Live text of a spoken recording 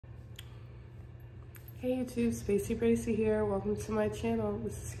Hey YouTube, Spacey Bracy here. Welcome to my channel.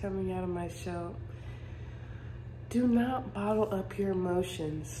 This is coming out of my shell. Do not bottle up your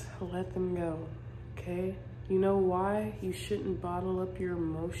emotions. Let them go, okay? You know why you shouldn't bottle up your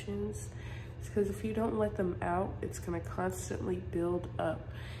emotions? It's because if you don't let them out, it's gonna constantly build up.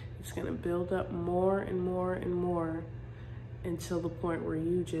 It's gonna build up more and more and more until the point where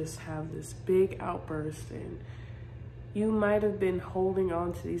you just have this big outburst, and you might have been holding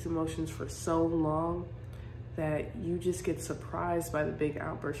on to these emotions for so long that you just get surprised by the big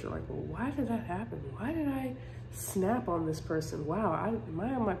outburst. You're like, well, why did that happen? Why did I snap on this person? Wow, am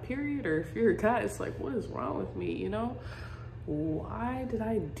I on my period? Or if you're a guy, it's like, what is wrong with me, you know? Why did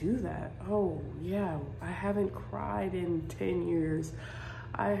I do that? Oh yeah, I haven't cried in 10 years.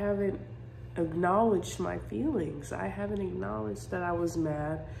 I haven't acknowledged my feelings. I haven't acknowledged that I was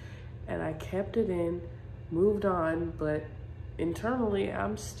mad, and I kept it in, moved on, but internally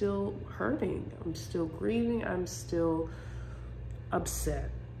I'm still hurting, I'm still grieving, I'm still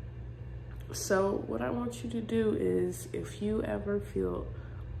upset. So what I want you to do is, if you ever feel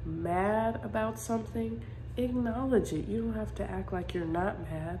mad about something, acknowledge it. You don't have to act like you're not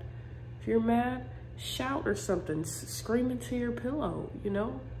mad. If you're mad, shout or something, scream into your pillow, you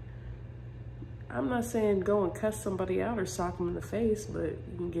know? I'm not saying go and cuss somebody out or sock them in the face, but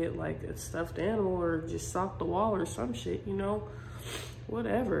you can get like a stuffed animal or just sock the wall or some shit, you know?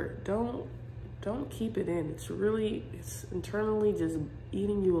 Whatever. Don't keep it in. It's internally just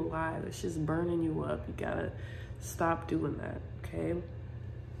eating you alive. It's just burning you up. You gotta stop doing that, okay?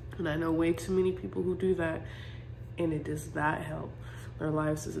 And I know way too many people who do that, and it does not help. Their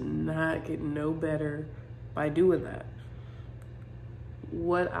lives does not get no better by doing that.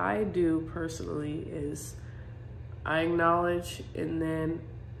 What I do personally is I acknowledge, and then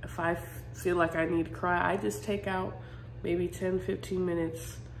if I feel like I need to cry, I just take out maybe 10, 15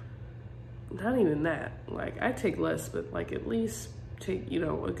 minutes. Not even that. Like, I take less, but like at least take, you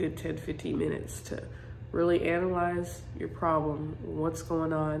know, a good 10, 15 minutes to really analyze your problem, what's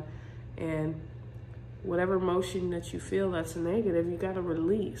going on, and whatever emotion that you feel that's negative, you gotta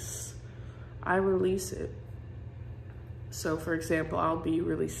release. I release it. So for example, I'll be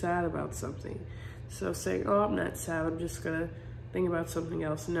really sad about something. So saying, oh, I'm not sad, I'm just gonna think about something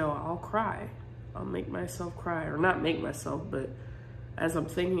else. No, I'll cry. I'll make myself cry, or not make myself, but as I'm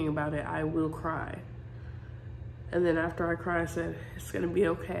thinking about it, I will cry. And then after I cry, I said, it's gonna be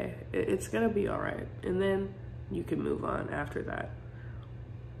okay. It's gonna be all right. And then you can move on after that.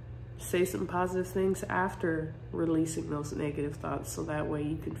 Say some positive things after releasing those negative thoughts, so that way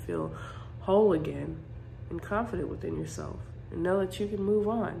you can feel whole again and confident within yourself, and know that you can move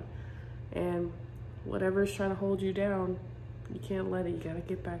on. And whatever is trying to hold you down, you can't let it. You gotta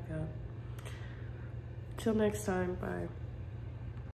get back up. Till next time, bye.